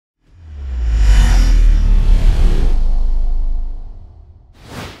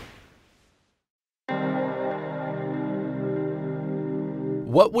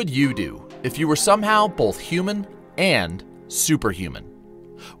What would you do if you were somehow both human and superhuman?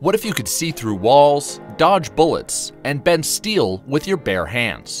 What if you could see through walls, dodge bullets, and bend steel with your bare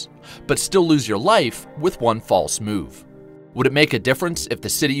hands, but still lose your life with one false move? Would it make a difference if the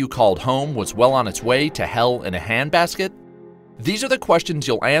city you called home was well on its way to hell in a handbasket? These are the questions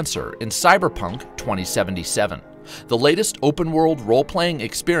you'll answer in Cyberpunk 2077, the latest open-world role-playing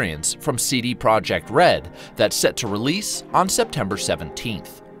experience from CD Projekt Red that's set to release on September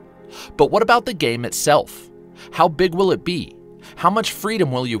 17th. But what about the game itself? How big will it be? How much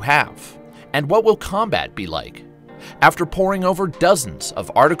freedom will you have? And what will combat be like? After poring over dozens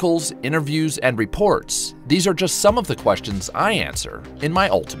of articles, interviews, and reports, these are just some of the questions I answer in my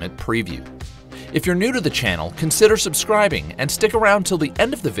ultimate preview. If you're new to the channel, consider subscribing and stick around till the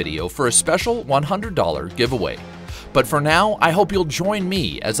end of the video for a special $100 giveaway. But for now, I hope you'll join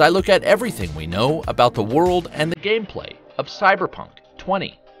me as I look at everything we know about the world and the gameplay of Cyberpunk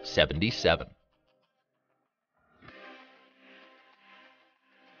 2077.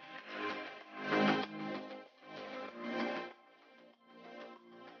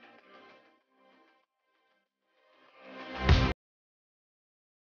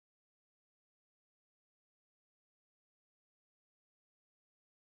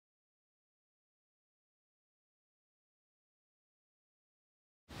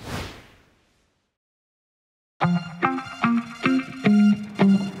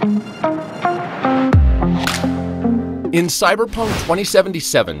 In Cyberpunk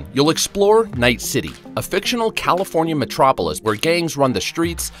 2077, you'll explore Night City, a fictional California metropolis where gangs run the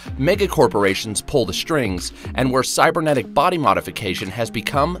streets, megacorporations pull the strings, and where cybernetic body modification has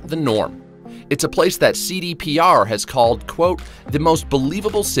become the norm. It's a place that CDPR has called, quote, the most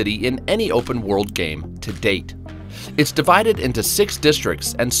believable city in any open-world game to date. It's divided into 6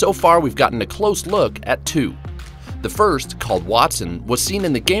 districts, and so far we've gotten a close look at 2. The first, called Watson, was seen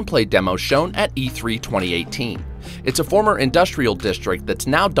in the gameplay demo shown at E3 2018. It's a former industrial district that's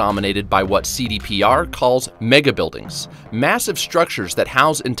now dominated by what CDPR calls megabuildings, massive structures that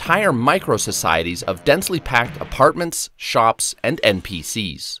house entire micro-societies of densely packed apartments, shops, and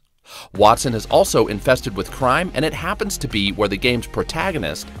NPCs. Watson is also infested with crime, and it happens to be where the game's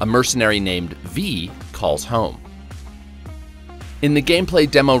protagonist, a mercenary named V, calls home. In the gameplay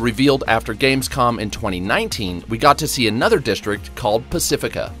demo revealed after Gamescom in 2019, we got to see another district called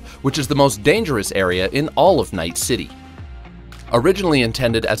Pacifica, which is the most dangerous area in all of Night City. Originally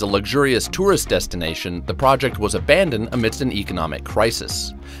intended as a luxurious tourist destination, the project was abandoned amidst an economic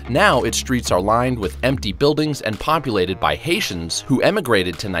crisis. Now its streets are lined with empty buildings and populated by Haitians who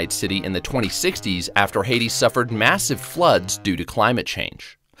emigrated to Night City in the 2060s after Haiti suffered massive floods due to climate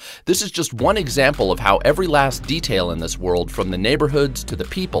change. This is just one example of how every last detail in this world, from the neighborhoods to the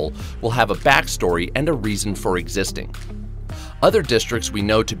people, will have a backstory and a reason for existing. Other districts we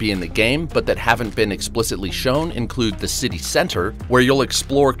know to be in the game but that haven't been explicitly shown include the city center, where you'll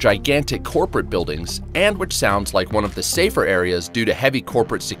explore gigantic corporate buildings, and which sounds like one of the safer areas due to heavy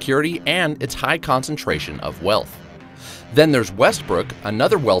corporate security and its high concentration of wealth. Then there's Westbrook,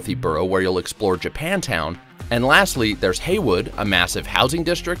 another wealthy borough where you'll explore Japantown. And lastly, there's Haywood, a massive housing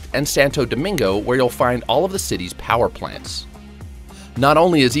district, and Santo Domingo, where you'll find all of the city's power plants. Not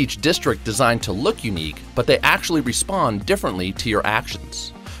only is each district designed to look unique, but they actually respond differently to your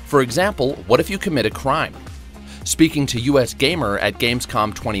actions. For example, what if you commit a crime? Speaking to US Gamer at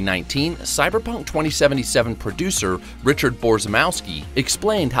Gamescom 2019, Cyberpunk 2077 producer Richard Borzymowski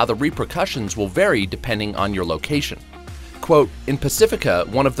explained how the repercussions will vary depending on your location. Quote, in Pacifica,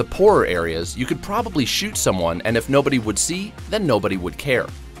 one of the poorer areas, you could probably shoot someone, and if nobody would see, then nobody would care.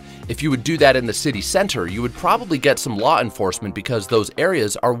 If you would do that in the city center, you would probably get some law enforcement because those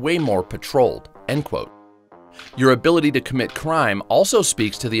areas are way more patrolled, end quote. Your ability to commit crime also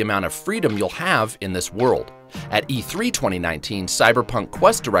speaks to the amount of freedom you'll have in this world. At E3 2019, Cyberpunk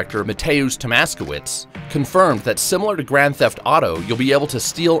Quest director Mateusz Tomaszkiewicz confirmed that similar to Grand Theft Auto, you'll be able to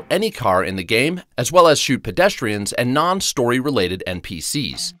steal any car in the game, as well as shoot pedestrians and non-story related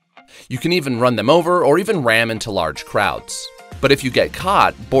NPCs. You can even run them over or even ram into large crowds. But if you get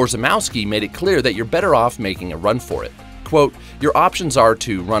caught, Borzymowski made it clear that you're better off making a run for it. Quote, your options are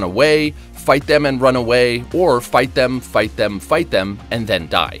to run away, fight them and run away, or fight them, and then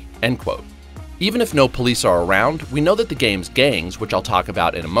die, end quote. Even if no police are around, we know that the game's gangs, which I'll talk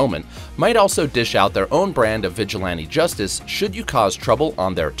about in a moment, might also dish out their own brand of vigilante justice should you cause trouble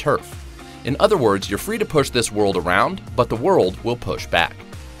on their turf. In other words, you're free to push this world around, but the world will push back.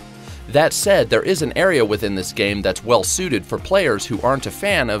 That said, there is an area within this game that's well suited for players who aren't a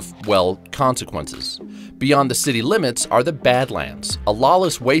fan of, well, consequences. Beyond the city limits are the Badlands, a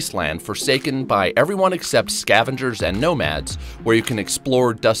lawless wasteland forsaken by everyone except scavengers and nomads, where you can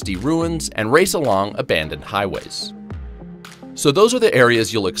explore dusty ruins and race along abandoned highways. So those are the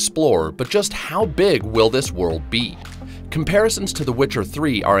areas you'll explore, but just how big will this world be? Comparisons to The Witcher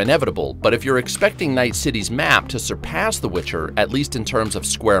 3 are inevitable, but if you're expecting Night City's map to surpass The Witcher, at least in terms of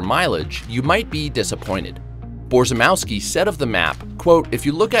square mileage, you might be disappointed. Borzymowski said of the map, quote, "If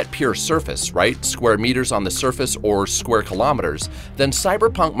you look at pure surface, right, square meters on the surface or square kilometers, then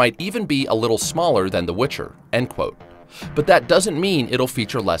Cyberpunk might even be a little smaller than The Witcher," end quote. But that doesn't mean it'll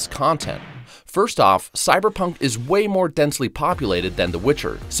feature less content. First off, Cyberpunk is way more densely populated than The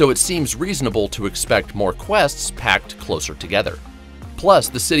Witcher, so it seems reasonable to expect more quests packed closer together. Plus,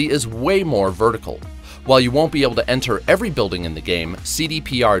 the city is way more vertical. While you won't be able to enter every building in the game,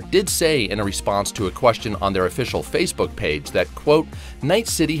 CDPR did say in a response to a question on their official Facebook page that, quote, "Night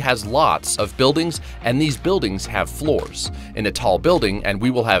City has lots of buildings and these buildings have floors. In a tall building, and we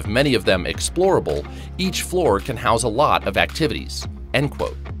will have many of them explorable, each floor can house a lot of activities," end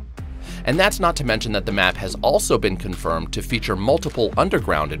quote. And that's not to mention that the map has also been confirmed to feature multiple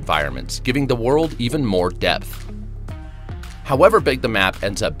underground environments, giving the world even more depth. However big the map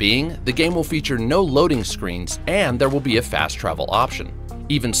ends up being, the game will feature no loading screens and there will be a fast travel option.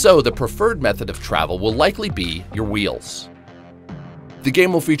 Even so, the preferred method of travel will likely be your wheels. The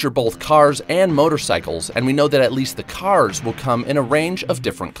game will feature both cars and motorcycles, and we know that at least the cars will come in a range of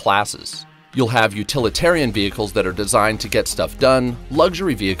different classes. You'll have utilitarian vehicles that are designed to get stuff done,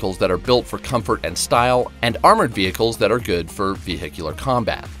 luxury vehicles that are built for comfort and style, and armored vehicles that are good for vehicular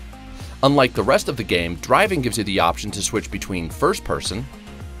combat. Unlike the rest of the game, driving gives you the option to switch between first person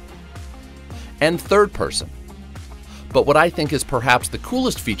and third person. But what I think is perhaps the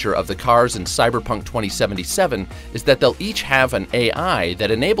coolest feature of the cars in Cyberpunk 2077 is that they'll each have an AI that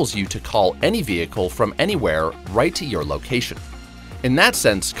enables you to call any vehicle from anywhere right to your location. In that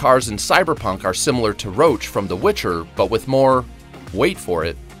sense, cars in Cyberpunk are similar to Roach from The Witcher, but with more, wait for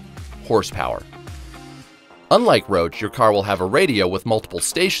it, horsepower. Unlike Roach, your car will have a radio with multiple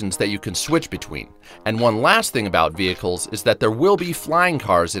stations that you can switch between. And one last thing about vehicles is that there will be flying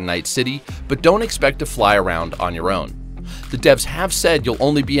cars in Night City, but don't expect to fly around on your own. The devs have said you'll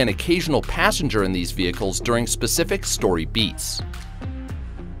only be an occasional passenger in these vehicles during specific story beats.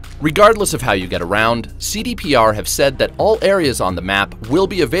 Regardless of how you get around, CDPR have said that all areas on the map will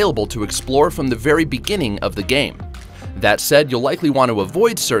be available to explore from the very beginning of the game. That said, you'll likely want to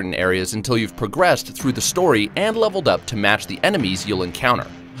avoid certain areas until you've progressed through the story and leveled up to match the enemies you'll encounter.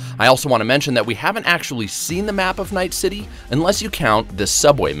 I also want to mention that we haven't actually seen the map of Night City unless you count this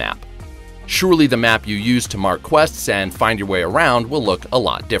subway map. Surely the map you use to mark quests and find your way around will look a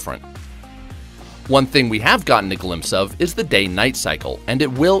lot different. One thing we have gotten a glimpse of is the day-night cycle, and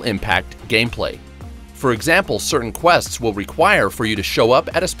it will impact gameplay. For example, certain quests will require for you to show up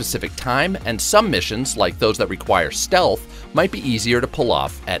at a specific time, and some missions, like those that require stealth, might be easier to pull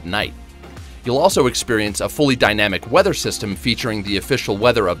off at night. You'll also experience a fully dynamic weather system featuring the official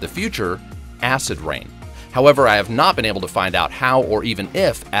weather of the future, acid rain. However, I have not been able to find out how or even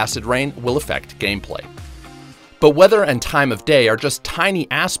if acid rain will affect gameplay. But weather and time of day are just tiny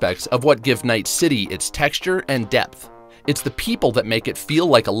aspects of what give Night City its texture and depth. It's the people that make it feel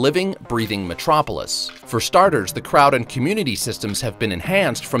like a living, breathing metropolis. For starters, the crowd and community systems have been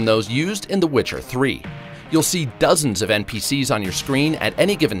enhanced from those used in The Witcher 3. You'll see dozens of NPCs on your screen at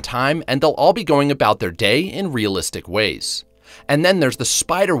any given time, and they'll all be going about their day in realistic ways. And then there's the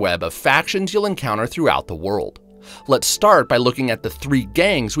spiderweb of factions you'll encounter throughout the world. Let's start by looking at the 3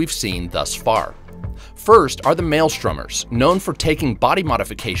 gangs we've seen thus far. First are the Maelstromers, known for taking body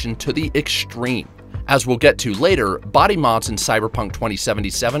modification to the extreme. As we'll get to later, body mods in Cyberpunk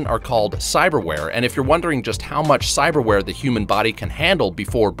 2077 are called cyberware, and if you're wondering just how much cyberware the human body can handle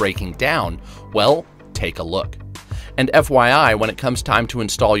before breaking down, well, take a look. And FYI, when it comes time to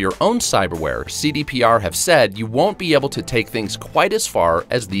install your own cyberware, CDPR have said you won't be able to take things quite as far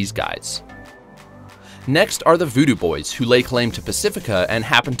as these guys. Next are the Voodoo Boys, who lay claim to Pacifica and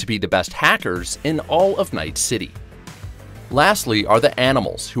happen to be the best hackers in all of Night City. Lastly are the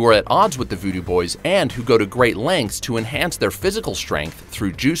Animals, who are at odds with the Voodoo Boys and who go to great lengths to enhance their physical strength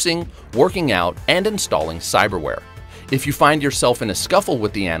through juicing, working out, and installing cyberware. If you find yourself in a scuffle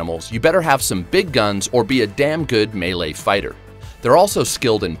with the Animals, you better have some big guns or be a damn good melee fighter. They're also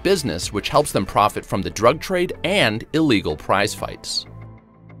skilled in business, which helps them profit from the drug trade and illegal prize fights.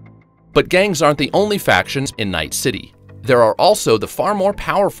 But gangs aren't the only factions in Night City. There are also the far more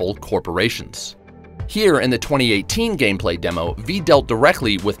powerful corporations. Here in the 2018 gameplay demo, V dealt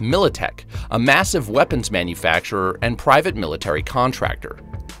directly with Militech, a massive weapons manufacturer and private military contractor.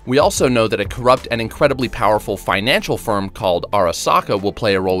 We also know that a corrupt and incredibly powerful financial firm called Arasaka will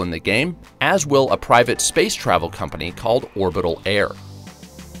play a role in the game, as will a private space travel company called Orbital Air.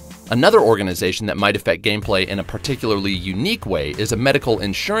 Another organization that might affect gameplay in a particularly unique way is a medical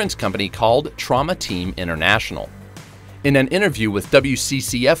insurance company called Trauma Team International. In an interview with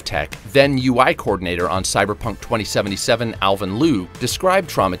WCCF Tech, then UI coordinator on Cyberpunk 2077 Alvin Liu described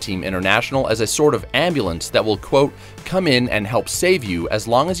Trauma Team International as a sort of ambulance that will, quote, come in and help save you as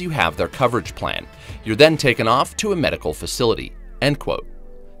long as you have their coverage plan. You're then taken off to a medical facility, end quote.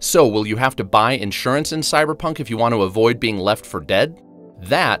 So will you have to buy insurance in Cyberpunk if you want to avoid being left for dead?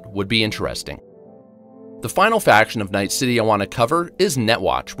 That would be interesting. The final faction of Night City I want to cover is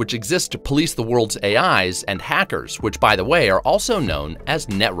Netwatch, which exists to police the world's AIs and hackers, which by the way are also known as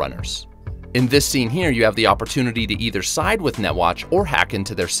netrunners. In this scene here, you have the opportunity to either side with Netwatch or hack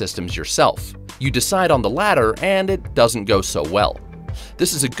into their systems yourself. You decide on the latter and it doesn't go so well.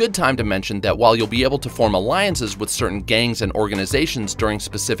 This is a good time to mention that while you'll be able to form alliances with certain gangs and organizations during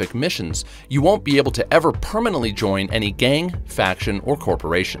specific missions, you won't be able to ever permanently join any gang, faction, or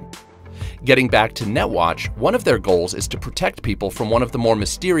corporation. Getting back to Netwatch, one of their goals is to protect people from one of the more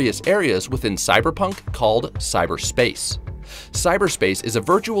mysterious areas within Cyberpunk called cyberspace. Cyberspace is a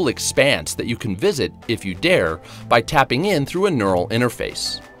virtual expanse that you can visit, if you dare, by tapping in through a neural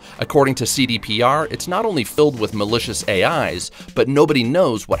interface. According to CDPR, it's not only filled with malicious AIs, but nobody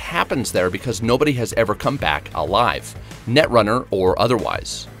knows what happens there because nobody has ever come back alive, netrunner or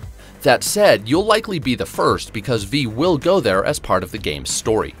otherwise. That said, you'll likely be the first because V will go there as part of the game's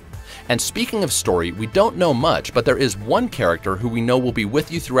story. And speaking of story, we don't know much, but there is one character who we know will be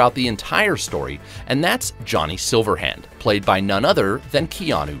with you throughout the entire story, and that's Johnny Silverhand, played by none other than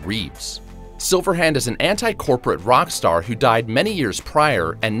Keanu Reeves. Silverhand is an anti-corporate rock star who died many years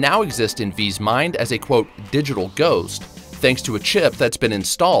prior and now exists in V's mind as a, quote, digital ghost, thanks to a chip that's been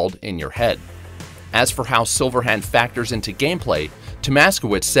installed in your head. As for how Silverhand factors into gameplay,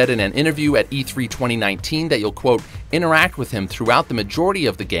 Tomaskowitz said in an interview at E3 2019 that you'll, quote, interact with him throughout the majority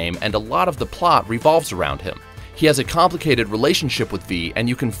of the game and a lot of the plot revolves around him. He has a complicated relationship with V and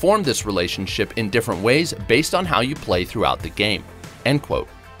you can form this relationship in different ways based on how you play throughout the game, end quote.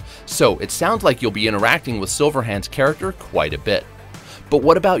 So it sounds like you'll be interacting with Silverhand's character quite a bit. But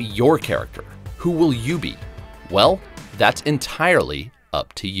what about your character? Who will you be? Well, that's entirely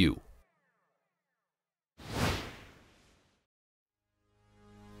up to you.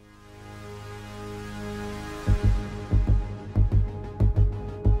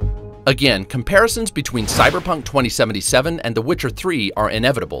 Again, comparisons between Cyberpunk 2077 and The Witcher 3 are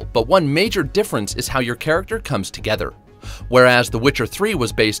inevitable, but one major difference is how your character comes together. Whereas The Witcher 3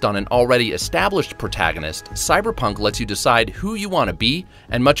 was based on an already established protagonist, Cyberpunk lets you decide who you want to be,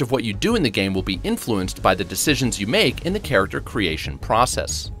 and much of what you do in the game will be influenced by the decisions you make in the character creation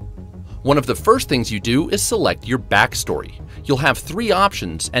process. One of the first things you do is select your backstory. You'll have 3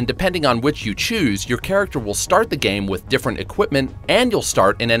 options, and depending on which you choose, your character will start the game with different equipment, and you'll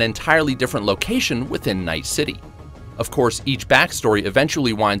start in an entirely different location within Night City. Of course, each backstory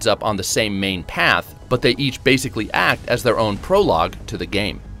eventually winds up on the same main path, but they each basically act as their own prologue to the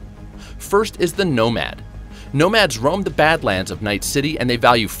game. First is the Nomad. Nomads roam the Badlands of Night City and they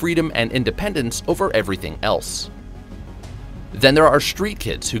value freedom and independence over everything else. Then there are street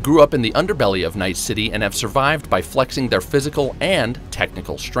kids who grew up in the underbelly of Night City and have survived by flexing their physical and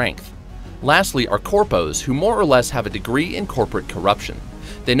technical strength. Lastly are corpos who more or less have a degree in corporate corruption.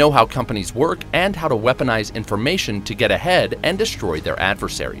 They know how companies work and how to weaponize information to get ahead and destroy their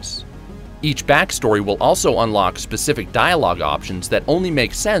adversaries. Each backstory will also unlock specific dialogue options that only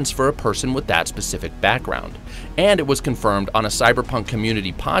make sense for a person with that specific background. And it was confirmed on a Cyberpunk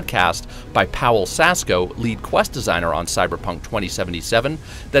community podcast by Powell Sasko, lead quest designer on Cyberpunk 2077,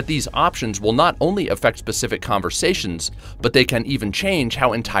 that these options will not only affect specific conversations, but they can even change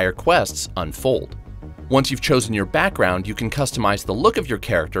how entire quests unfold. Once you've chosen your background, you can customize the look of your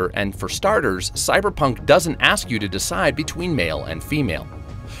character, and for starters, Cyberpunk doesn't ask you to decide between male and female.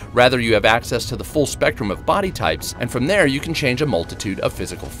 Rather, you have access to the full spectrum of body types, and from there you can change a multitude of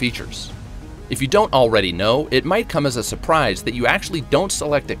physical features. If you don't already know, it might come as a surprise that you actually don't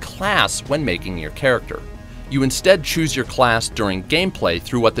select a class when making your character. You instead choose your class during gameplay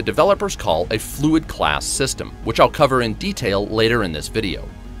through what the developers call a fluid class system, which I'll cover in detail later in this video.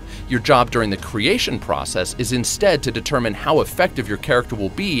 Your job during the creation process is instead to determine how effective your character will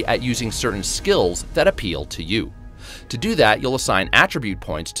be at using certain skills that appeal to you. To do that, you'll assign attribute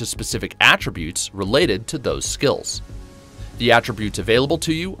points to specific attributes related to those skills. The attributes available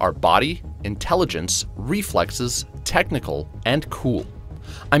to you are body, intelligence, reflexes, technical, and cool.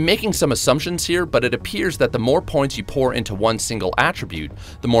 I'm making some assumptions here, but it appears that the more points you pour into one single attribute,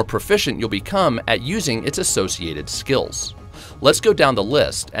 the more proficient you'll become at using its associated skills. Let's go down the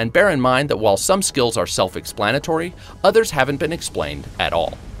list, and bear in mind that while some skills are self-explanatory, others haven't been explained at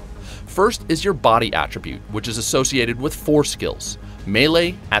all. First is your body attribute, which is associated with 4 skills: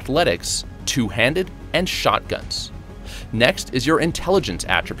 melee, athletics, two-handed, and shotguns. Next is your intelligence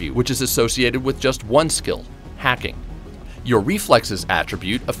attribute, which is associated with just 1 skill: hacking. Your reflexes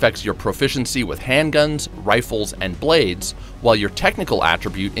attribute affects your proficiency with handguns, rifles, and blades, while your technical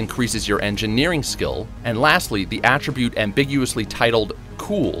attribute increases your engineering skill, and lastly, the attribute ambiguously titled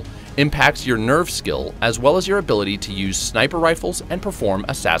cool impacts your nerve skill as well as your ability to use sniper rifles and perform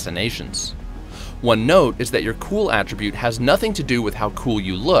assassinations. One note is that your cool attribute has nothing to do with how cool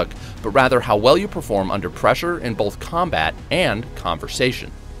you look, but rather how well you perform under pressure in both combat and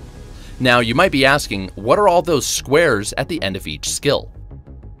conversation. Now, you might be asking, what are all those squares at the end of each skill?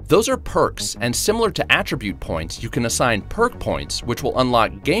 Those are perks, and similar to attribute points, you can assign perk points which will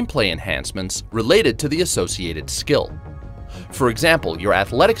unlock gameplay enhancements related to the associated skill. For example, your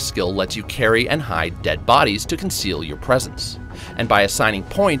athletics skill lets you carry and hide dead bodies to conceal your presence. And by assigning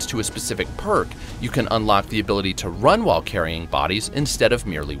points to a specific perk, you can unlock the ability to run while carrying bodies instead of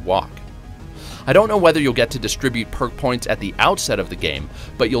merely walk. I don't know whether you'll get to distribute perk points at the outset of the game,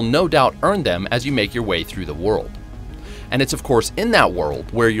 but you'll no doubt earn them as you make your way through the world. And it's of course in that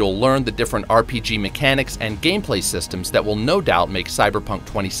world where you'll learn the different RPG mechanics and gameplay systems that will no doubt make Cyberpunk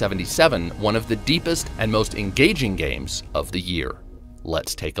 2077 one of the deepest and most engaging games of the year.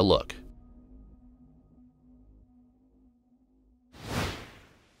 Let's take a look.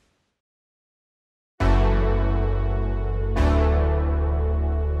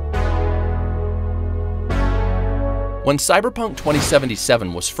 When Cyberpunk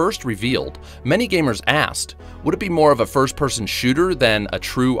 2077 was first revealed, many gamers asked, would it be more of a first-person shooter than a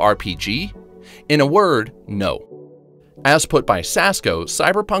true RPG? In a word, no. As put by Sasko,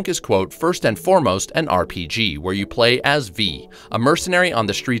 Cyberpunk is, quote, first and foremost an RPG where you play as V, a mercenary on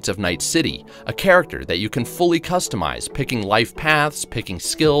the streets of Night City, a character that you can fully customize, picking life paths, picking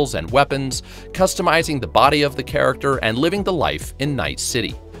skills and weapons, customizing the body of the character, and living the life in Night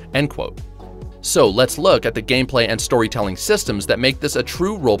City, end quote. So let's look at the gameplay and storytelling systems that make this a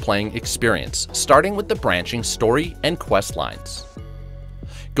true role-playing experience, starting with the branching story and quest lines.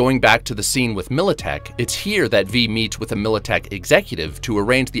 Going back to the scene with Militech, it's here that V meets with a Militech executive to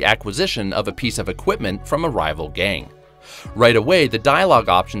arrange the acquisition of a piece of equipment from a rival gang. Right away, the dialogue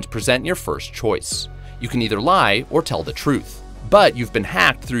options present your first choice. You can either lie or tell the truth, but you've been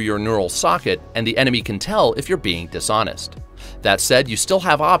hacked through your neural socket and the enemy can tell if you're being dishonest. That said, you still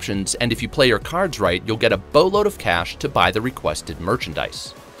have options, and if you play your cards right, you'll get a boatload of cash to buy the requested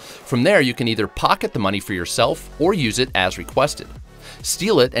merchandise. From there, you can either pocket the money for yourself or use it as requested.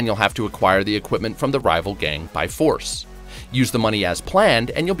 Steal it and you'll have to acquire the equipment from the rival gang by force. Use the money as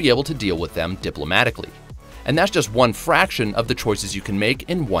planned and you'll be able to deal with them diplomatically. And that's just one fraction of the choices you can make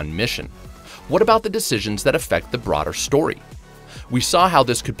in one mission. What about the decisions that affect the broader story? We saw how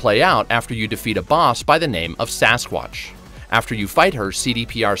this could play out after you defeat a boss by the name of Sasquatch. After you fight her,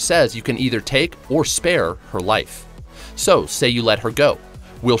 CDPR says you can either take or spare her life. So, say you let her go.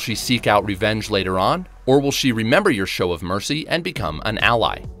 Will she seek out revenge later on, or will she remember your show of mercy and become an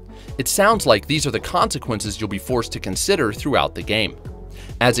ally? It sounds like these are the consequences you'll be forced to consider throughout the game.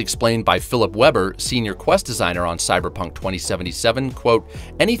 As explained by Philip Weber, senior quest designer on Cyberpunk 2077, quote,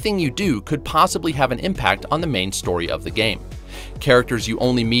 anything you do could possibly have an impact on the main story of the game. Characters you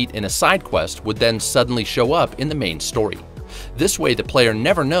only meet in a side quest would then suddenly show up in the main story. This way, the player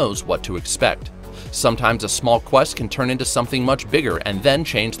never knows what to expect. Sometimes a small quest can turn into something much bigger and then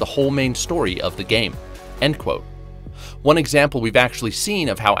change the whole main story of the game. End quote. One example we've actually seen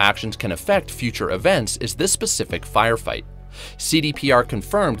of how actions can affect future events is this specific firefight. CDPR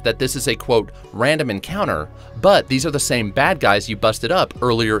confirmed that this is a, quote, random encounter, but these are the same bad guys you busted up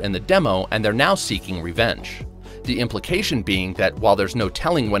earlier in the demo and they're now seeking revenge. The implication being that while there's no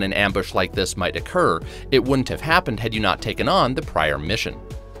telling when an ambush like this might occur, it wouldn't have happened had you not taken on the prior mission.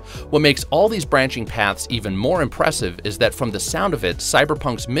 What makes all these branching paths even more impressive is that from the sound of it,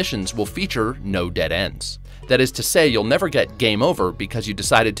 Cyberpunk's missions will feature no dead ends. That is to say, you'll never get game over because you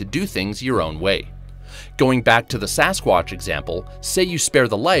decided to do things your own way. Going back to the Sasquatch example, say you spare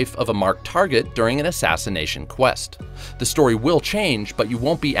the life of a marked target during an assassination quest. The story will change, but you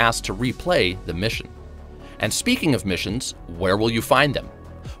won't be asked to replay the mission. And speaking of missions, where will you find them?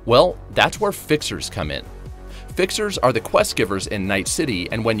 Well, that's where fixers come in. Fixers are the quest givers in Night City,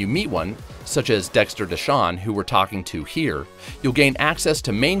 and when you meet one, such as Dexter Deshawn, who we're talking to here, you'll gain access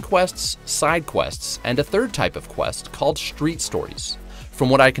to main quests, side quests, and a third type of quest called street stories. From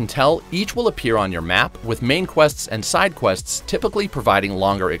what I can tell, each will appear on your map, with main quests and side quests typically providing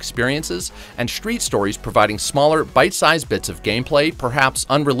longer experiences, and street stories providing smaller, bite-sized bits of gameplay, perhaps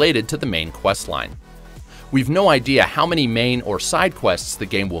unrelated to the main quest line. We've no idea how many main or side quests the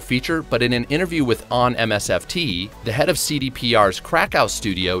game will feature, but in an interview with On MSFT, the head of CDPR's Krakow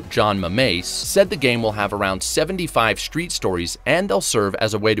studio, John Mames, said the game will have around 75 street stories and they'll serve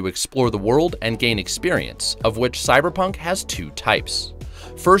as a way to explore the world and gain experience, of which Cyberpunk has two types.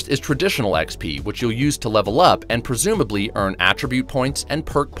 First is traditional XP, which you'll use to level up and presumably earn attribute points and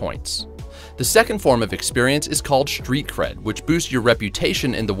perk points. The second form of experience is called street cred, which boosts your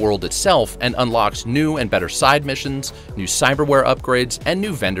reputation in the world itself and unlocks new and better side missions, new cyberware upgrades, and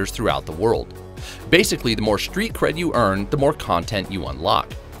new vendors throughout the world. Basically, the more street cred you earn, the more content you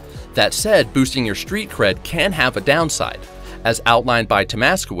unlock. That said, boosting your street cred can have a downside. As outlined by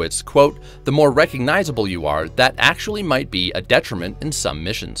Tomaskowitz, quote, "The more recognizable you are, that actually might be a detriment in some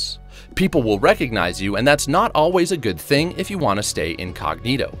missions. People will recognize you, and that's not always a good thing if you want to stay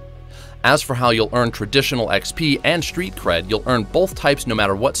incognito." As for how you'll earn traditional XP and street cred, you'll earn both types no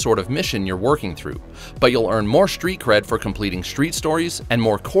matter what sort of mission you're working through, but you'll earn more street cred for completing street stories and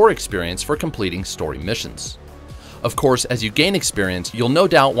more core experience for completing story missions. Of course, as you gain experience, you'll no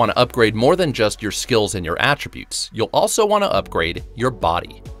doubt want to upgrade more than just your skills and your attributes. You'll also want to upgrade your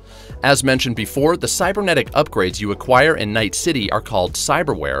body. As mentioned before, the cybernetic upgrades you acquire in Night City are called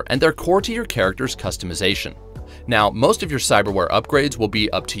cyberware, and they're core to your character's customization. Now, most of your cyberware upgrades will be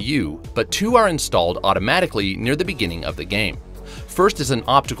up to you, but two are installed automatically near the beginning of the game. First is an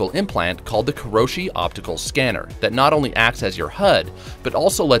optical implant called the Kiroshi Optical Scanner that not only acts as your HUD, but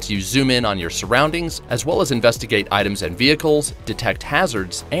also lets you zoom in on your surroundings, as well as investigate items and vehicles, detect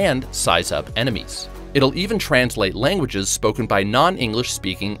hazards, and size up enemies. It'll even translate languages spoken by non-English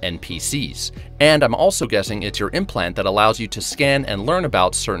speaking NPCs. And I'm also guessing it's your implant that allows you to scan and learn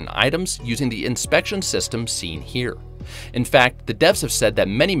about certain items using the inspection system seen here. In fact, the devs have said that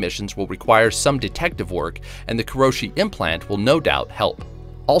many missions will require some detective work, and the Kiroshi implant will no doubt help.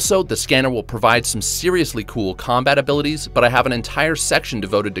 Also, the scanner will provide some seriously cool combat abilities, but I have an entire section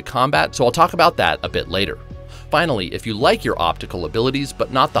devoted to combat, so I'll talk about that a bit later. Finally, if you like your optical abilities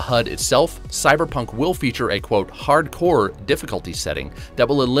but not the HUD itself, Cyberpunk will feature a quote hardcore difficulty setting that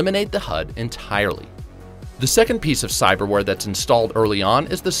will eliminate the HUD entirely. The second piece of cyberware that's installed early on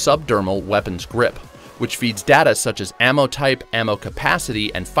is the subdermal weapons grip, which feeds data such as ammo type, ammo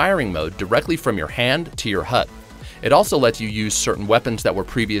capacity, and firing mode directly from your hand to your HUD. It also lets you use certain weapons that were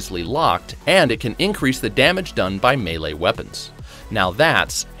previously locked, and it can increase the damage done by melee weapons. Now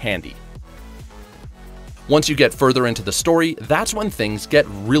that's handy. Once you get further into the story, that's when things get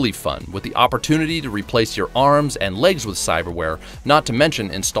really fun, with the opportunity to replace your arms and legs with cyberware, not to mention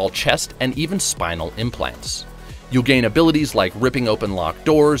install chest and even spinal implants. You'll gain abilities like ripping open locked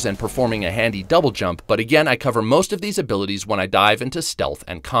doors and performing a handy double jump, but again, I cover most of these abilities when I dive into stealth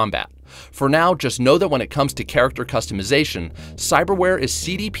and combat. For now, just know that when it comes to character customization, cyberware is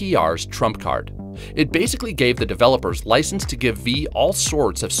CDPR's trump card. It basically gave the developers license to give V all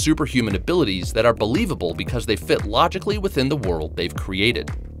sorts of superhuman abilities that are believable because they fit logically within the world they've created.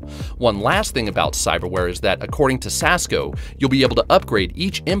 One last thing about cyberware is that, according to Sasko, you'll be able to upgrade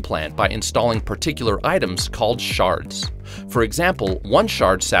each implant by installing particular items called shards. For example, one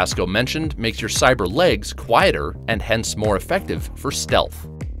shard Sasko mentioned makes your cyber legs quieter and hence more effective for stealth.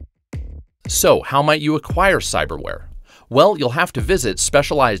 So, how might you acquire cyberware? Well, you'll have to visit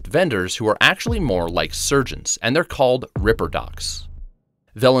specialized vendors who are actually more like surgeons, and they're called Ripper Docs.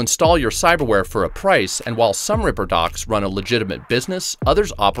 They'll install your cyberware for a price, and while some Ripper Docs run a legitimate business,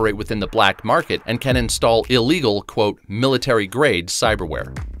 others operate within the black market and can install illegal, quote, military-grade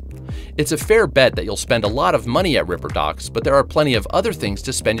cyberware. It's a fair bet that you'll spend a lot of money at Ripper Docs, but there are plenty of other things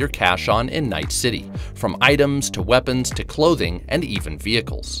to spend your cash on in Night City, from items to weapons to clothing and even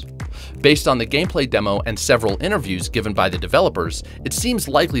vehicles. Based on the gameplay demo and several interviews given by the developers, it seems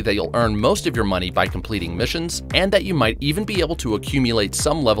likely that you'll earn most of your money by completing missions, and that you might even be able to accumulate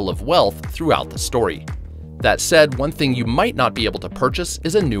some level of wealth throughout the story. That said, one thing you might not be able to purchase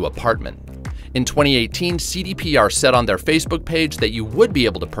is a new apartment. In 2018, CDPR said on their Facebook page that you would be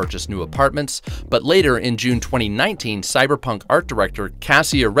able to purchase new apartments, but later in June 2019, Cyberpunk art director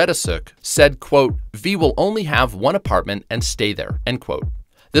Kasia Redasuk said, quote, "V will only have one apartment and stay there," end quote.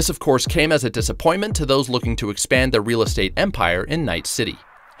 This, of course, came as a disappointment to those looking to expand their real estate empire in Night City.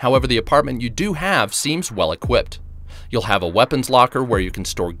 However, the apartment you do have seems well equipped. You'll have a weapons locker where you can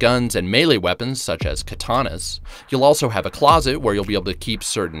store guns and melee weapons such as katanas. You'll also have a closet where you'll be able to keep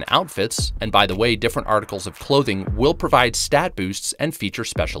certain outfits, and by the way, different articles of clothing will provide stat boosts and feature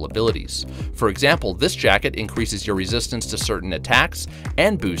special abilities. For example, this jacket increases your resistance to certain attacks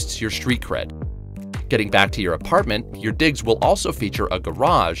and boosts your street cred. Getting back to your apartment, your digs will also feature a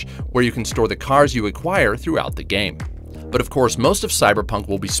garage where you can store the cars you acquire throughout the game. But of course, most of Cyberpunk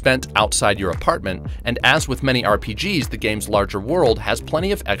will be spent outside your apartment, and as with many RPGs, the game's larger world has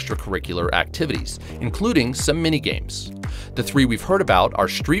plenty of extracurricular activities, including some minigames. The three we've heard about are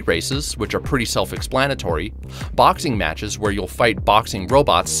street races, which are pretty self-explanatory, boxing matches where you'll fight boxing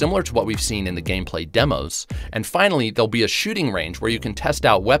robots similar to what we've seen in the gameplay demos, and finally, there'll be a shooting range where you can test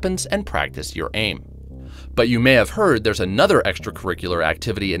out weapons and practice your aim. But you may have heard there's another extracurricular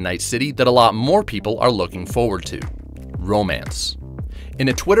activity in Night City that a lot more people are looking forward to: romance. In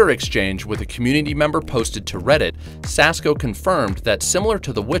a Twitter exchange with a community member posted to Reddit, Sasko confirmed that similar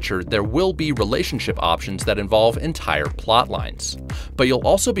to The Witcher, there will be relationship options that involve entire plot lines. But you'll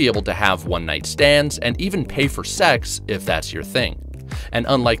also be able to have one-night stands and even pay for sex if that's your thing. And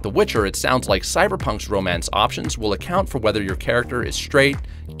unlike The Witcher, it sounds like Cyberpunk's romance options will account for whether your character is straight,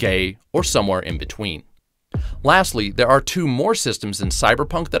 gay, or somewhere in between. Lastly, there are two more systems in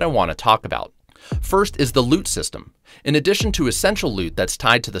Cyberpunk that I want to talk about. First is the loot system. In addition to essential loot that's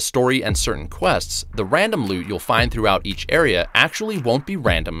tied to the story and certain quests, the random loot you'll find throughout each area actually won't be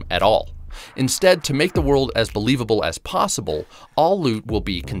random at all. Instead, to make the world as believable as possible, all loot will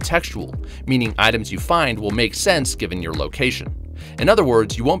be contextual, meaning items you find will make sense given your location. In other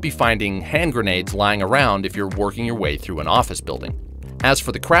words, you won't be finding hand grenades lying around if you're working your way through an office building. As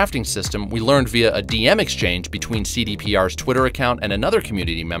for the crafting system, we learned via a DM exchange between CDPR's Twitter account and another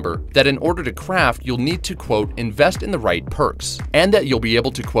community member that in order to craft, you'll need to, quote, invest in the right perks, and that you'll be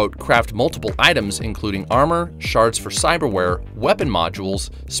able to, quote, craft multiple items including armor, shards for cyberware, weapon modules,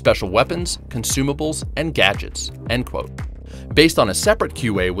 special weapons, consumables, and gadgets, end quote. Based on a separate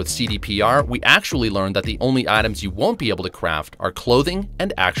QA with CDPR, we actually learned that the only items you won't be able to craft are clothing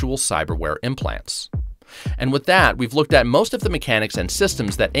and actual cyberware implants. And with that, we've looked at most of the mechanics and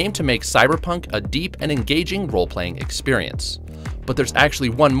systems that aim to make Cyberpunk a deep and engaging role-playing experience. But there's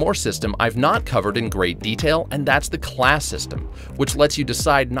actually one more system I've not covered in great detail, and that's the class system, which lets you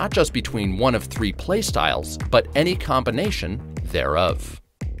decide not just between one of three playstyles, but any combination thereof.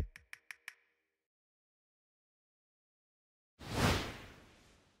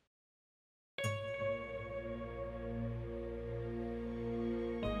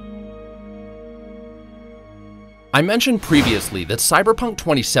 I mentioned previously that Cyberpunk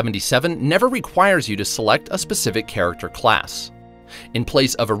 2077 never requires you to select a specific character class. In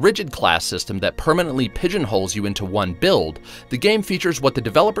place of a rigid class system that permanently pigeonholes you into one build, the game features what the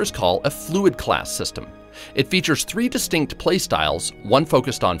developers call a fluid class system. It features three distinct playstyles, one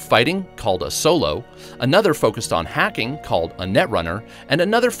focused on fighting, called a solo, another focused on hacking, called a netrunner, and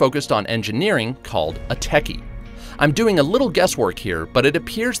another focused on engineering, called a techie. I'm doing a little guesswork here, but it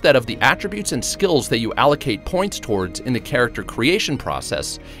appears that of the attributes and skills that you allocate points towards in the character creation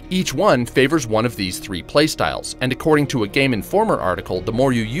process, each one favors one of these three playstyles, and according to a Game Informer article, the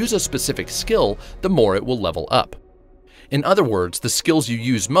more you use a specific skill, the more it will level up. In other words, the skills you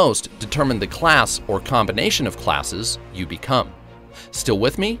use most determine the class or combination of classes you become. Still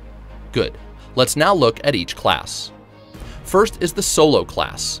with me? Good. Let's now look at each class. First is the solo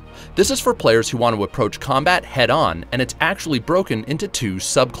class. This is for players who want to approach combat head-on, and it's actually broken into two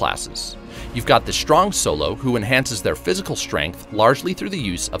subclasses. You've got the strong solo, who enhances their physical strength largely through the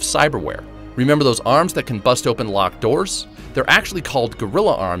use of cyberware. Remember those arms that can bust open locked doors? They're actually called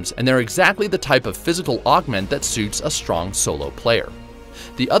gorilla arms, and they're exactly the type of physical augment that suits a strong solo player.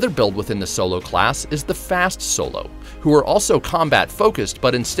 The other build within the solo class is the fast solo, who are also combat focused,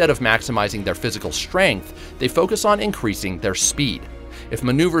 but instead of maximizing their physical strength, they focus on increasing their speed. If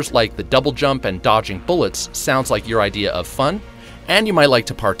maneuvers like the double jump and dodging bullets sounds like your idea of fun, and you might like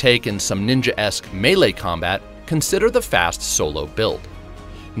to partake in some ninja-esque melee combat, consider the fast solo build.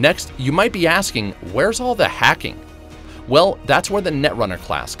 Next, you might be asking, where's all the hacking? Well, that's where the netrunner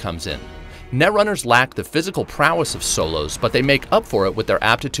class comes in. Netrunners lack the physical prowess of solos, but they make up for it with their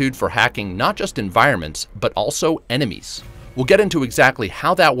aptitude for hacking not just environments, but also enemies. We'll get into exactly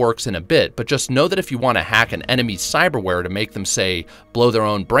how that works in a bit, but just know that if you want to hack an enemy's cyberware to make them, say, blow their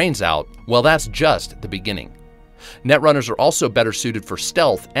own brains out, well, that's just the beginning. Netrunners are also better suited for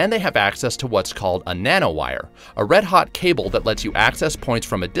stealth, and they have access to what's called a nanowire, a red-hot cable that lets you access points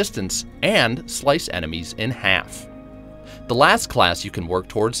from a distance and slice enemies in half. The last class you can work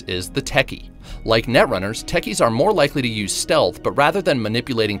towards is the techie. Like netrunners, techies are more likely to use stealth, but rather than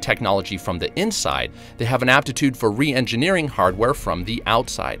manipulating technology from the inside, they have an aptitude for re-engineering hardware from the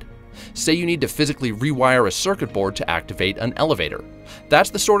outside. Say you need to physically rewire a circuit board to activate an elevator. That's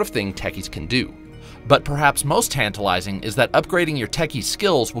the sort of thing techies can do. But perhaps most tantalizing is that upgrading your techie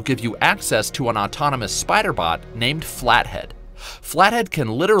skills will give you access to an autonomous spider bot named Flathead. Flathead can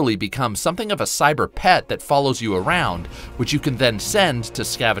literally become something of a cyber pet that follows you around, which you can then send to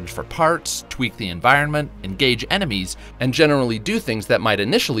scavenge for parts, tweak the environment, engage enemies, and generally do things that might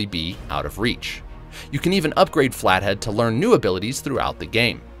initially be out of reach. You can even upgrade Flathead to learn new abilities throughout the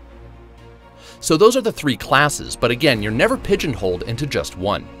game. So those are the three classes, but again, you're never pigeonholed into just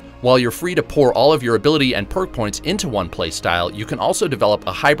one. While you're free to pour all of your ability and perk points into one playstyle, you can also develop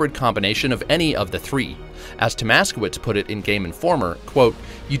a hybrid combination of any of the three. As Tomaskowitz put it in Game Informer, quote,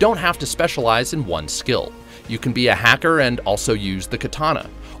 "You don't have to specialize in one skill. You can be a hacker and also use the katana,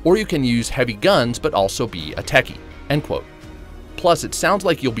 or you can use heavy guns but also be a techie," end quote. Plus, it sounds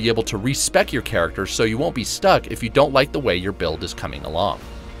like you'll be able to respec your character so you won't be stuck if you don't like the way your build is coming along.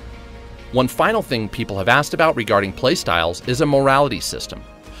 One final thing people have asked about regarding playstyles is a morality system.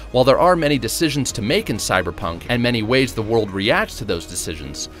 While there are many decisions to make in Cyberpunk and many ways the world reacts to those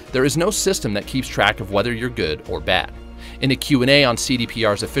decisions, there is no system that keeps track of whether you're good or bad. In a Q&A on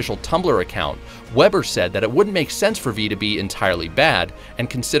CDPR's official Tumblr account, Weber said that it wouldn't make sense for V to be entirely bad, and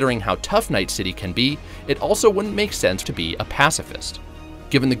considering how tough Night City can be, it also wouldn't make sense to be a pacifist.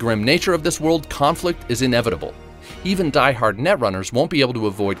 Given the grim nature of this world, conflict is inevitable. Even die-hard netrunners won't be able to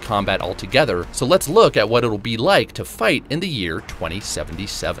avoid combat altogether, so let's look at what it'll be like to fight in the year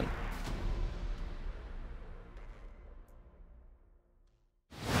 2077.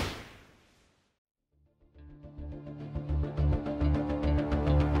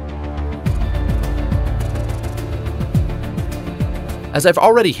 As I've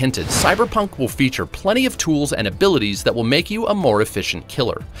already hinted, Cyberpunk will feature plenty of tools and abilities that will make you a more efficient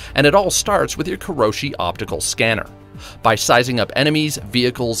killer, and it all starts with your Kiroshi optical scanner. By sizing up enemies,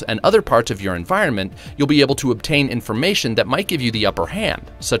 vehicles, and other parts of your environment, you'll be able to obtain information that might give you the upper hand,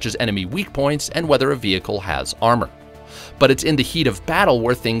 such as enemy weak points and whether a vehicle has armor. But it's in the heat of battle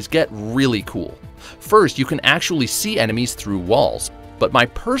where things get really cool. First, you can actually see enemies through walls, but my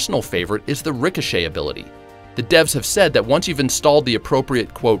personal favorite is the ricochet ability. The devs have said that once you've installed the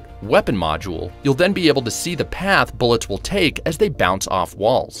appropriate, quote, weapon module, you'll then be able to see the path bullets will take as they bounce off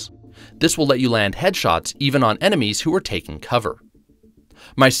walls. This will let you land headshots even on enemies who are taking cover.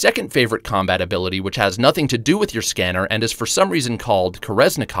 My second favorite combat ability, which has nothing to do with your scanner and is for some reason called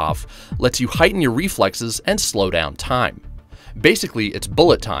Kolesnikov, lets you heighten your reflexes and slow down time. Basically, it's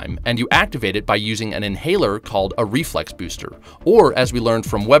bullet time, and you activate it by using an inhaler called a reflex booster, or as we learned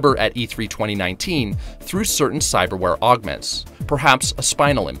from Weber at E3 2019, through certain cyberware augments, perhaps a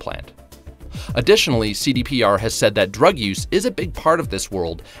spinal implant. Additionally, CDPR has said that drug use is a big part of this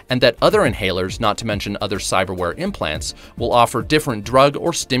world, and that other inhalers, not to mention other cyberware implants, will offer different drug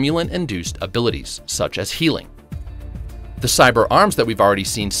or stimulant-induced abilities, such as healing. The cyber arms that we've already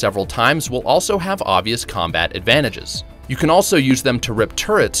seen several times will also have obvious combat advantages. You can also use them to rip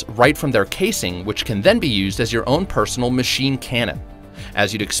turrets right from their casing, which can then be used as your own personal machine cannon.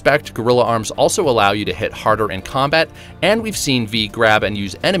 As you'd expect, Gorilla Arms also allow you to hit harder in combat, and we've seen V grab and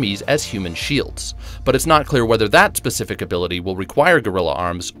use enemies as human shields. But it's not clear whether that specific ability will require Gorilla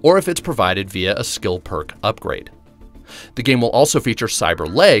Arms, or if it's provided via a skill perk upgrade. The game will also feature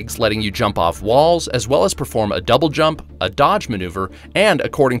cyber legs, letting you jump off walls, as well as perform a double jump, a dodge maneuver, and,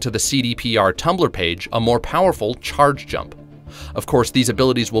 according to the CDPR Tumblr page, a more powerful charge jump. Of course, these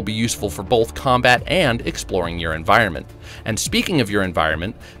abilities will be useful for both combat and exploring your environment. And speaking of your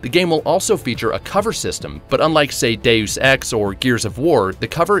environment, the game will also feature a cover system, but unlike, say, Deus Ex or Gears of War, the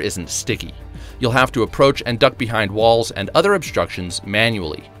cover isn't sticky. You'll have to approach and duck behind walls and other obstructions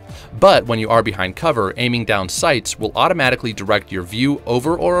manually. But when you are behind cover, aiming down sights will automatically direct your view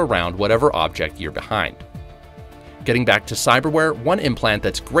over or around whatever object you're behind. Getting back to cyberware, one implant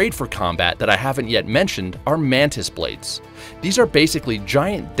that's great for combat that I haven't yet mentioned are mantis blades. These are basically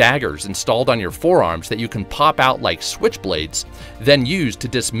giant daggers installed on your forearms that you can pop out like switchblades, then use to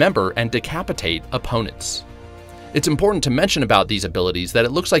dismember and decapitate opponents. It's important to mention about these abilities that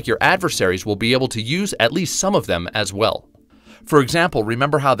it looks like your adversaries will be able to use at least some of them as well. For example,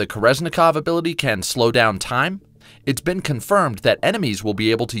 remember how the Kolesnikov ability can slow down time? It's been confirmed that enemies will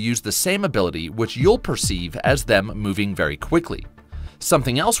be able to use the same ability, which you'll perceive as them moving very quickly.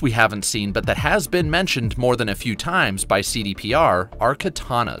 Something else we haven't seen but that has been mentioned more than a few times by CDPR are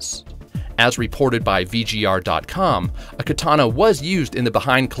katanas. As reported by VGR.com, a katana was used in the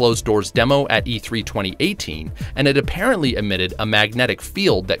behind closed doors demo at E3 2018, and it apparently emitted a magnetic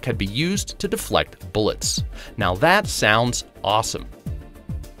field that could be used to deflect bullets. Now that sounds awesome.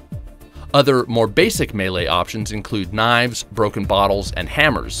 Other, more basic melee options include knives, broken bottles, and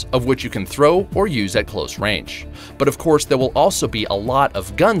hammers, of which you can throw or use at close range. But of course, there will also be a lot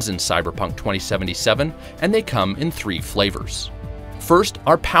of guns in Cyberpunk 2077, and they come in 3 flavors. First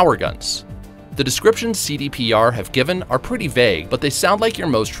are power guns. The descriptions CDPR have given are pretty vague, but they sound like your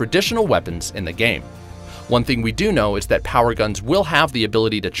most traditional weapons in the game. One thing we do know is that power guns will have the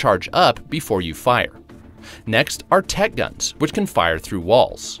ability to charge up before you fire. Next are tech guns, which can fire through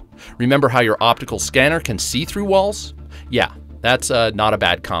walls. Remember how your optical scanner can see through walls? Yeah, that's not a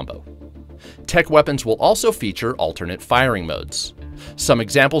bad combo. Tech weapons will also feature alternate firing modes. Some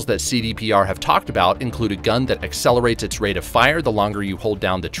examples that CDPR have talked about include a gun that accelerates its rate of fire the longer you hold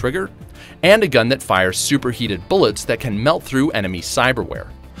down the trigger, and a gun that fires superheated bullets that can melt through enemy cyberware.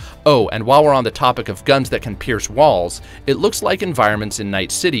 Oh, and while we're on the topic of guns that can pierce walls, it looks like environments in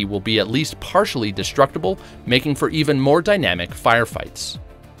Night City will be at least partially destructible, making for even more dynamic firefights.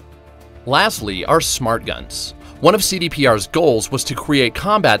 Lastly are smart guns. One of CDPR's goals was to create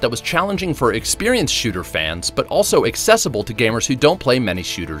combat that was challenging for experienced shooter fans, but also accessible to gamers who don't play many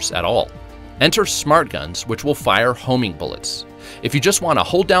shooters at all. Enter smart guns, which will fire homing bullets. If you just want to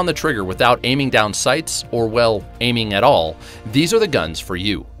hold down the trigger without aiming down sights, or well, aiming at all, these are the guns for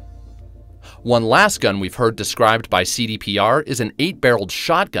you. One last gun we've heard described by CDPR is an 8-barreled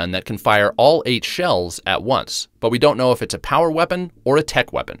shotgun that can fire all 8 shells at once, but we don't know if it's a power weapon or a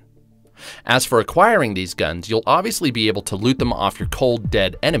tech weapon. As for acquiring these guns, you'll obviously be able to loot them off your cold,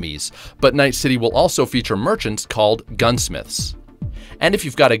 dead enemies, but Night City will also feature merchants called gunsmiths. And if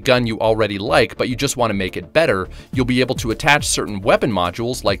you've got a gun you already like, but you just want to make it better, you'll be able to attach certain weapon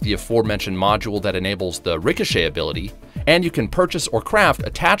modules like the aforementioned module that enables the ricochet ability, and you can purchase or craft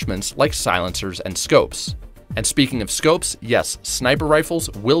attachments like silencers and scopes. And speaking of scopes, yes, sniper rifles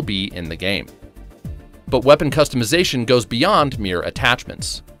will be in the game. But weapon customization goes beyond mere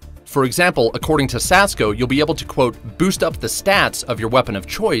attachments. For example, according to Sasco, you'll be able to, quote, boost up the stats of your weapon of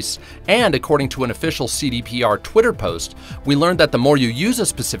choice, and according to an official CDPR Twitter post, we learned that the more you use a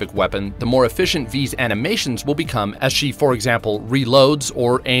specific weapon, the more efficient V's animations will become as she, for example, reloads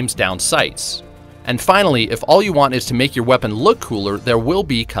or aims down sights. And finally, if all you want is to make your weapon look cooler, there will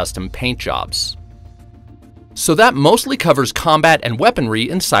be custom paint jobs. So that mostly covers combat and weaponry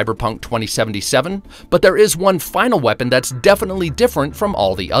in Cyberpunk 2077, but there is one final weapon that's definitely different from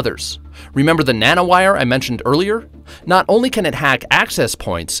all the others. Remember the nanowire I mentioned earlier? Not only can it hack access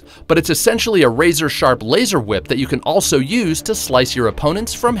points, but it's essentially a razor-sharp laser whip that you can also use to slice your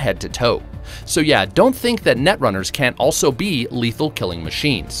opponents from head to toe. So yeah, don't think that netrunners can't also be lethal killing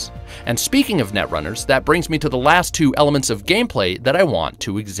machines. And speaking of netrunners, that brings me to the last 2 elements of gameplay that I want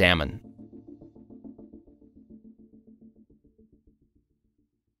to examine.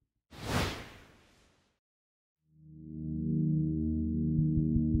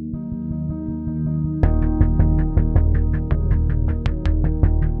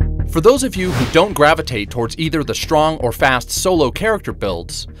 For those of you who don't gravitate towards either the strong or fast solo character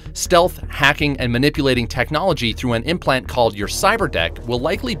builds, stealth, hacking, and manipulating technology through an implant called your cyber deck will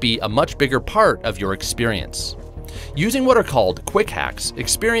likely be a much bigger part of your experience. Using what are called quick hacks,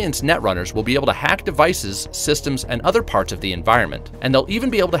 experienced netrunners will be able to hack devices, systems, and other parts of the environment, and they'll even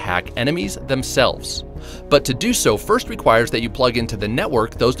be able to hack enemies themselves. But to do so first requires that you plug into the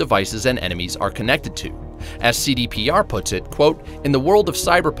network those devices and enemies are connected to. As CDPR puts it, quote, in the world of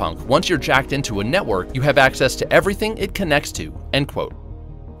Cyberpunk, once you're jacked into a network, you have access to everything it connects to, end quote.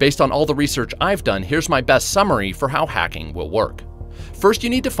 Based on all the research I've done, here's my best summary for how hacking will work. First, you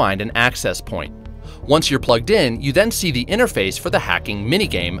need to find an access point. Once you're plugged in, you then see the interface for the hacking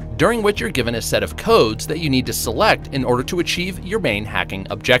minigame, during which you're given a set of codes that you need to select in order to achieve your main hacking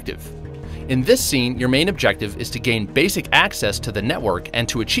objective. In this scene, your main objective is to gain basic access to the network, and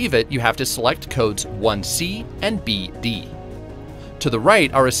to achieve it, you have to select codes 1C and BD. To the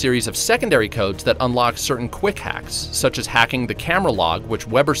right are a series of secondary codes that unlock certain quick hacks, such as hacking the camera log, which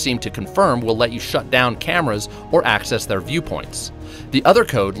Weber seemed to confirm will let you shut down cameras or access their viewpoints. The other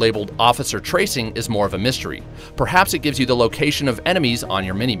code, labeled Officer Tracing, is more of a mystery. Perhaps it gives you the location of enemies on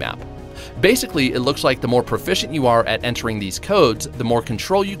your minimap. Basically, it looks like the more proficient you are at entering these codes, the more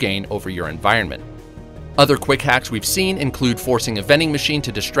control you gain over your environment. Other quick hacks we've seen include forcing a vending machine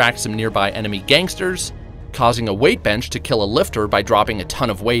to distract some nearby enemy gangsters, causing a weight bench to kill a lifter by dropping a ton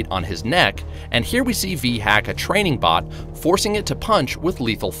of weight on his neck, and here we see V hack a training bot, forcing it to punch with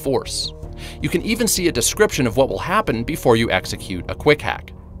lethal force. You can even see a description of what will happen before you execute a quick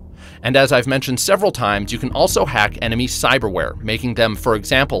hack. And as I've mentioned several times, you can also hack enemy cyberware, making them, for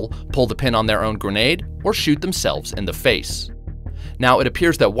example, pull the pin on their own grenade or shoot themselves in the face. Now, it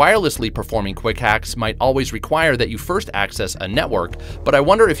appears that wirelessly performing quick hacks might always require that you first access a network, but I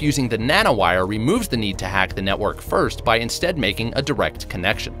wonder if using the nanowire removes the need to hack the network first by instead making a direct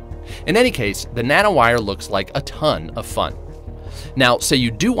connection. In any case, the nanowire looks like a ton of fun. Now, say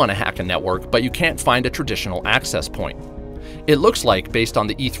you do want to hack a network, but you can't find a traditional access point. It looks like, based on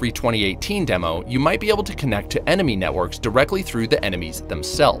the E3 2018 demo, you might be able to connect to enemy networks directly through the enemies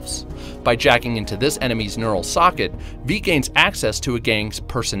themselves. By jacking into this enemy's neural socket, V gains access to a gang's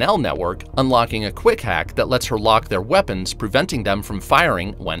personnel network, unlocking a quick hack that lets her lock their weapons, preventing them from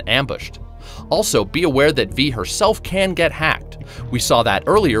firing when ambushed. Also, be aware that V herself can get hacked. We saw that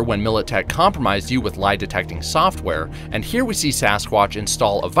earlier when Militech compromised you with lie-detecting software, and here we see Sasquatch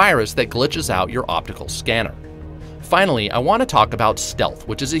install a virus that glitches out your optical scanner. Finally, I want to talk about stealth,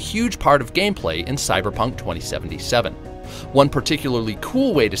 which is a huge part of gameplay in Cyberpunk 2077. One particularly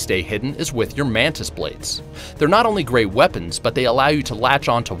cool way to stay hidden is with your mantis blades. They're not only great weapons, but they allow you to latch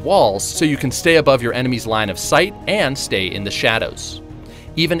onto walls so you can stay above your enemy's line of sight and stay in the shadows.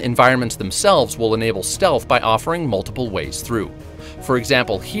 Even environments themselves will enable stealth by offering multiple ways through. For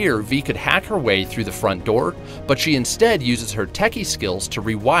example, here V could hack her way through the front door, but she instead uses her techie skills to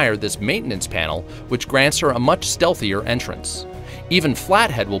rewire this maintenance panel, which grants her a much stealthier entrance. Even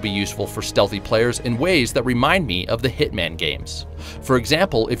Flathead will be useful for stealthy players in ways that remind me of the Hitman games. For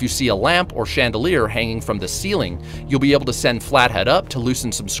example, if you see a lamp or chandelier hanging from the ceiling, you'll be able to send Flathead up to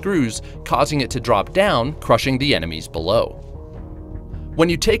loosen some screws, causing it to drop down, crushing the enemies below. When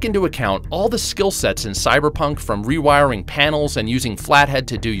you take into account all the skill sets in Cyberpunk, from rewiring panels and using Flathead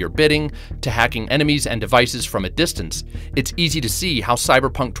to do your bidding, to hacking enemies and devices from a distance, it's easy to see how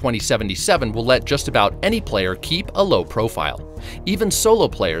Cyberpunk 2077 will let just about any player keep a low profile. Even solo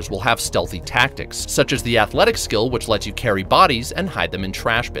players will have stealthy tactics, such as the athletic skill which lets you carry bodies and hide them in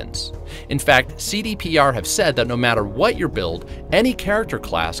trash bins. In fact, CDPR have said that no matter what your build, any character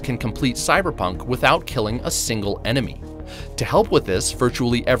class can complete Cyberpunk without killing a single enemy. To help with this,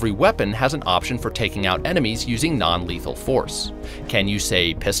 virtually every weapon has an option for taking out enemies using non-lethal force. Can you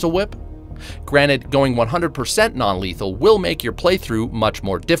say pistol whip? Granted, going 100% non-lethal will make your playthrough much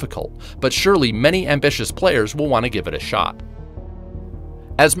more difficult, but surely many ambitious players will want to give it a shot.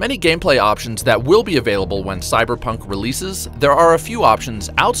 As many gameplay options that will be available when Cyberpunk releases, there are a few options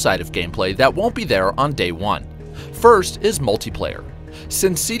outside of gameplay that won't be there on day one. First is multiplayer.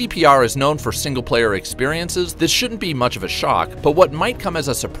 Since CDPR is known for single-player experiences, this shouldn't be much of a shock, but what might come as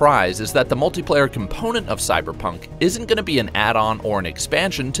a surprise is that the multiplayer component of Cyberpunk isn't going to be an add-on or an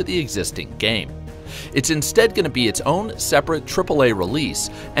expansion to the existing game. It's instead going to be its own separate AAA release,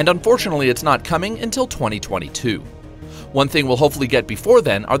 and unfortunately it's not coming until 2022. One thing we'll hopefully get before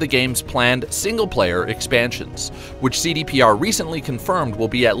then are the game's planned single-player expansions, which CDPR recently confirmed will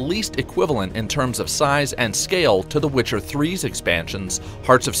be at least equivalent in terms of size and scale to The Witcher 3's expansions,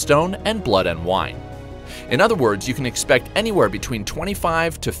 Hearts of Stone and Blood and Wine. In other words, you can expect anywhere between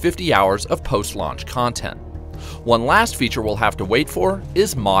 25 to 50 hours of post-launch content. One last feature we'll have to wait for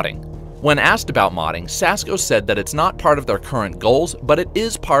is modding. When asked about modding, Sasco said that it's not part of their current goals, but it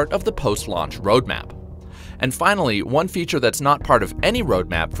is part of the post-launch roadmap. And finally, one feature that's not part of any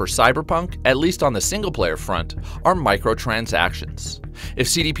roadmap for Cyberpunk, at least on the single-player front, are microtransactions. If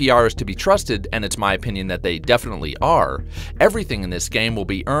CDPR is to be trusted, and it's my opinion that they definitely are, everything in this game will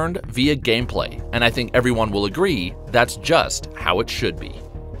be earned via gameplay, and I think everyone will agree that's just how it should be.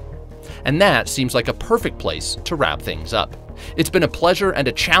 And that seems like a perfect place to wrap things up. It's been a pleasure and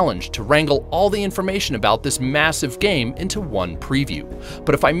a challenge to wrangle all the information about this massive game into one preview.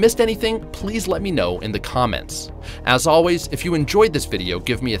 But if I missed anything, please let me know in the comments. As always, if you enjoyed this video,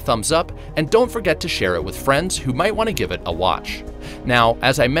 give me a thumbs up, and don't forget to share it with friends who might want to give it a watch. Now,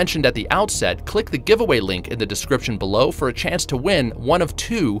 as I mentioned at the outset, click the giveaway link in the description below for a chance to win one of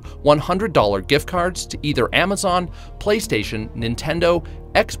two $100 gift cards to either Amazon, PlayStation, Nintendo,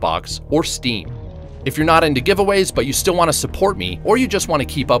 Xbox, or Steam. If you're not into giveaways but you still want to support me, or you just want to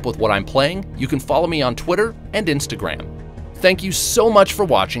keep up with what I'm playing, you can follow me on Twitter and Instagram. Thank you so much for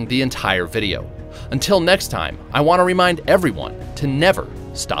watching the entire video. Until next time, I want to remind everyone to never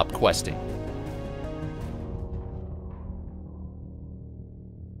stop questing.